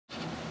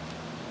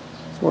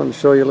Just wanted to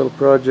show you a little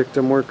project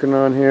I'm working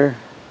on here.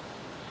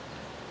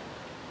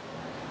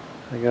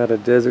 I got a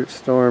Desert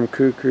Storm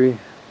Kukri,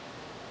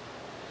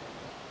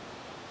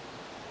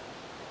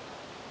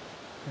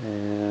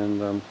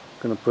 and I'm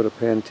going to put a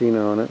Patina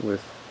on it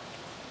with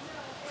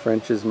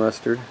French's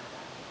mustard.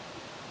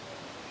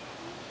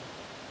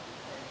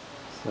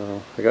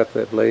 So I got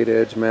that blade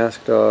edge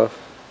masked off,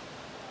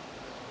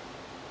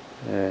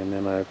 and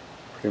then I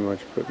pretty much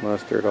put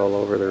mustard all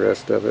over the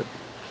rest of it.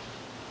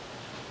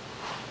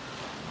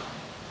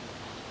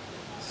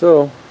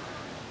 So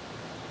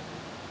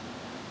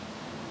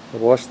I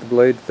washed the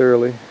blade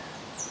thoroughly.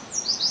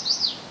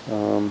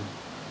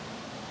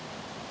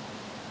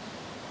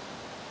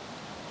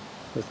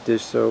 With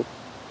dish soap.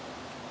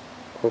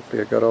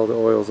 Hopefully I got all the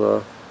oils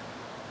off.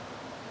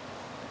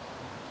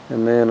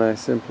 And then I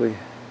simply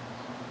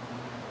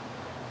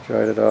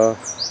dried it off.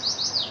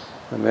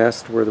 I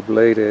masked where the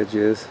blade edge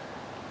is,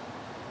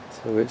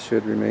 so it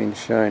should remain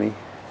shiny.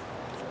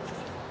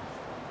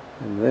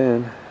 And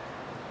then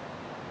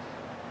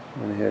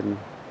went ahead and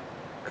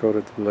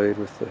coated the blade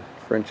with the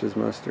French's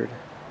mustard.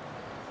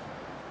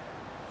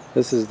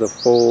 This is the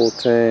full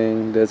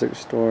tang Desert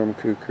Storm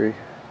Kukri.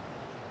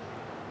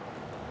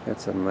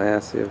 It's a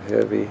massive,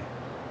 heavy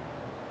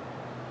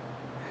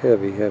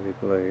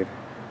blade.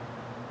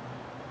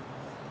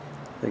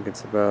 I think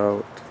it's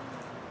about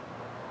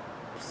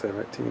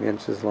 17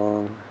 inches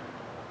long.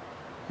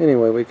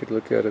 Anyway, we could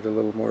look at it a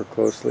little more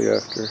closely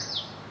after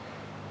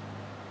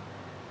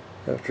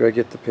I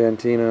get the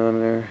Patina on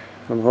there.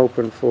 I'm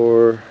hoping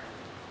for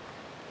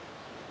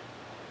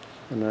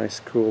a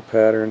nice cool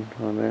pattern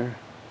on there.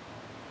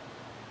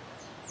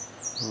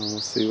 We'll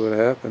see what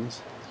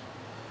happens.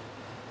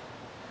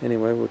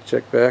 Anyway, we'll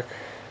check back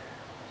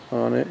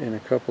on it in a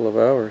couple of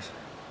hours.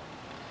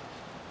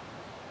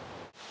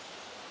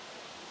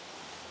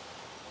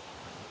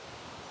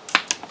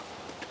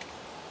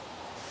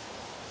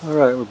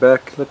 Alright, we're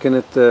back looking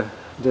at the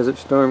Desert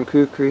Storm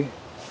Kukri.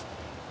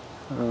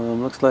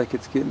 Looks like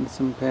it's getting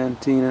some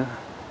Patina.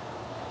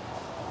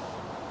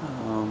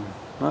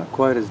 Not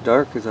quite as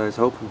dark as I was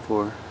hoping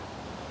for.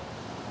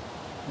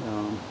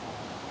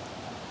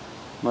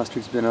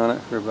 Mustard's been on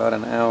it for about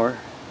an hour.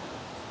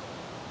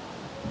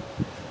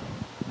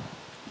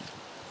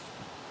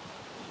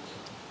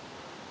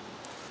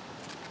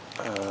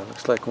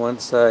 Looks like one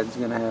side's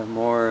going to have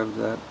more of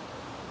that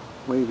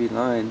wavy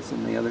lines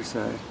than the other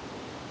side.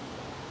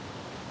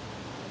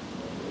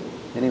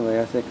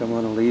 Anyway, I think I'm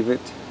going to leave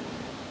it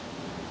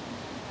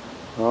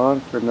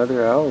on for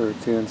another hour or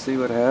two and see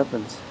what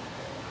happens.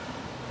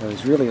 I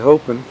was really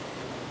hoping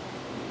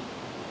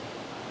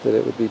that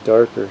it would be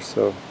darker,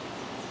 so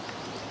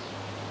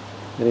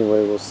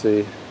anyway, we'll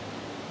see.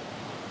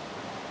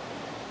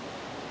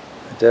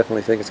 I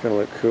definitely think it's going to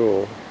look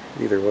cool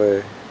either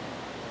way,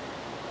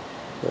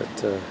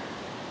 but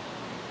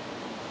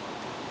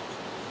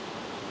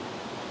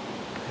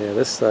yeah,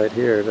 this side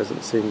here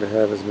doesn't seem to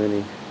have as many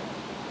of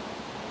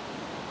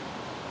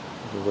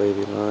the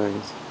wavy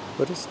lines,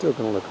 but it's still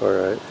going to look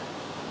alright.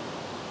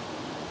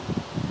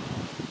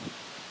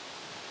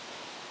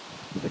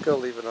 I think I'll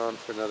leave it on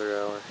for another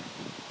hour.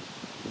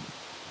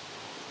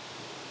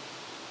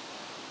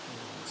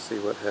 We'll see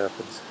what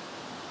happens.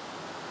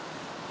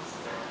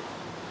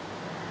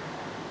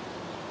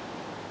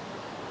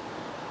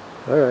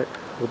 Alright,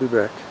 we'll be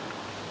back.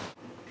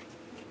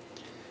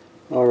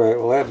 Alright,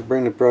 well I had to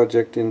bring the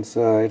project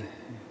inside.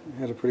 I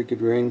had a pretty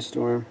good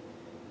rainstorm.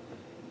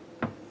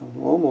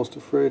 I'm almost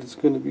afraid it's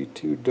going to be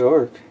too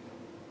dark,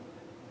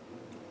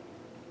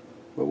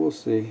 but we'll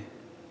see.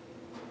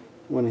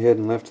 Went ahead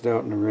and left it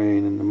out in the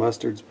rain, and the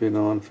mustard's been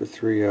on for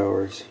 3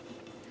 hours.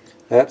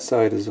 That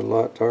side is a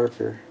lot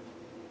darker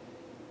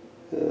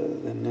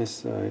than this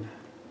side.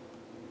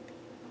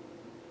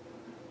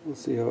 We'll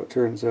see how it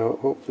turns out.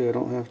 Hopefully I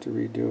don't have to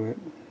redo it,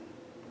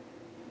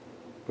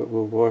 but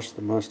we'll wash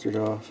the mustard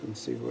off and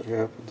see what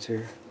happens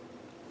here.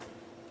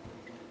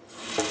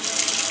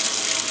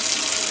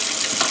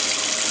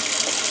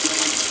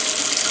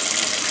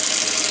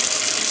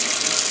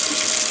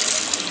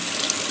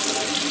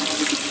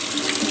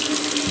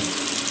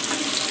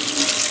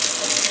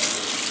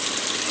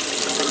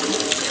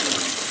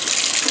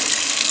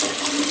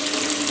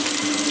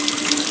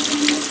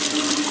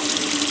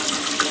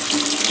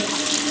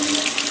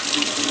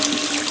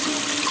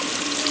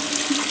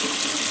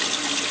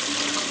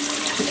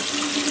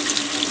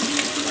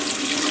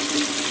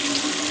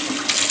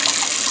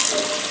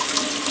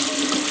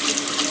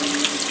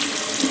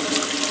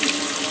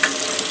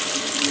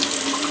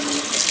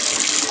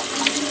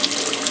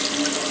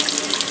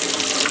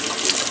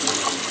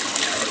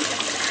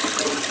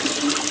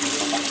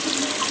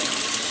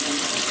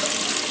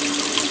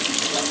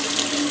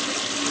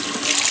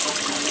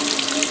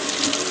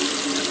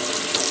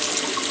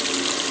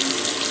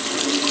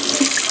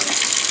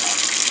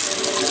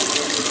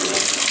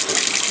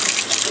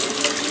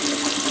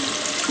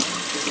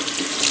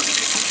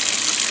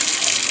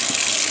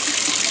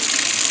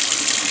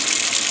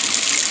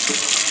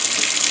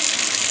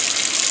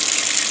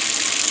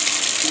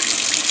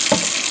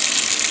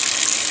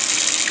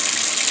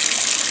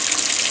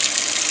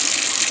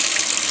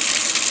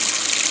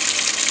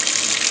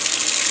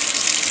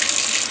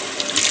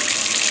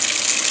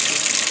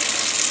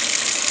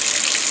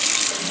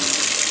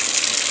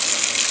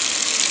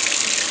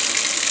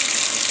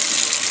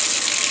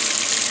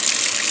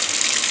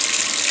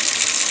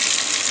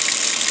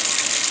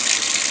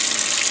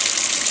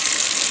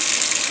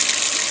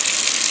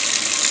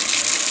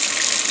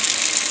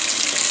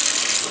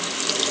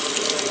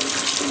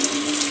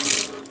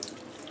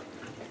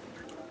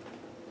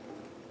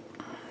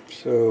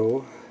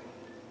 So,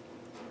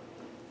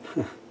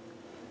 I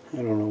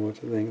don't know what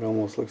to think. It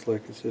almost looks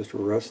like it's just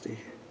rusty.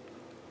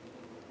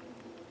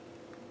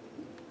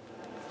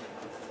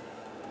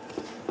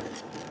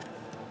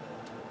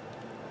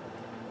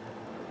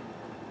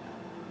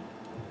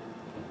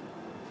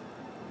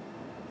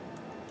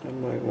 I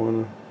might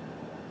want to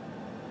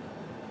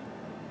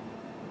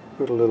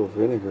put a little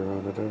vinegar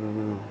on it, I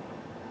don't know.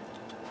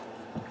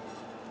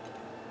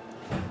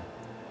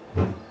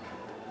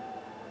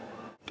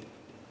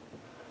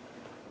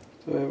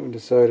 So I haven't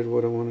decided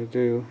what I want to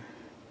do.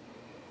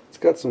 It's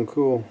got some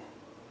cool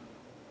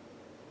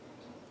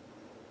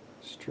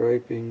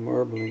striping,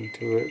 marbling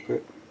to it,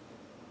 but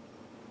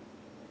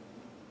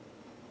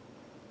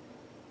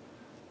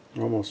it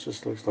almost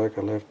just looks like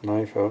I left a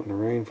knife out in the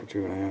rain for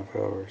 2.5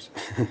 hours.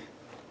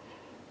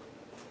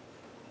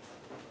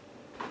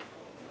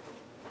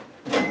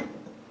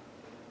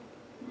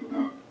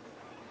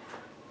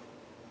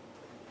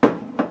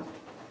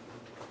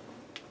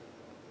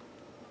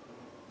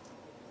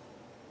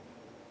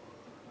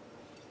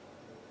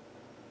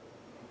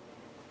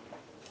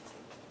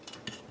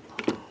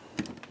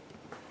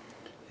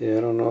 Yeah,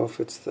 I don't know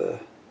if it's the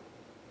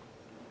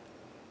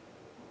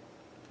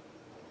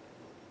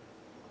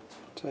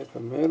type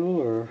of metal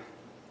or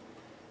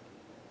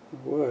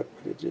what,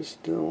 but it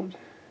just don't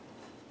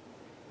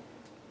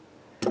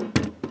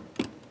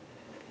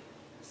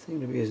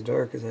seem to be as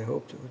dark as I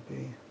hoped it would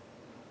be.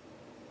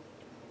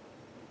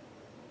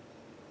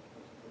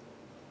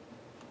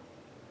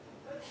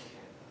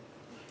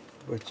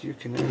 But you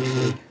can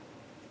actually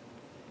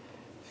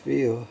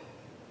feel,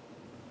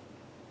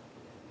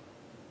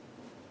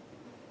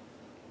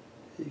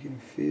 you can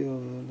feel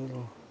the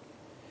little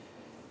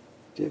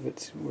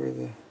divots where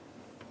the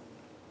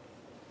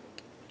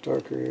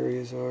darker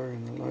areas are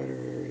and the lighter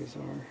areas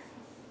are.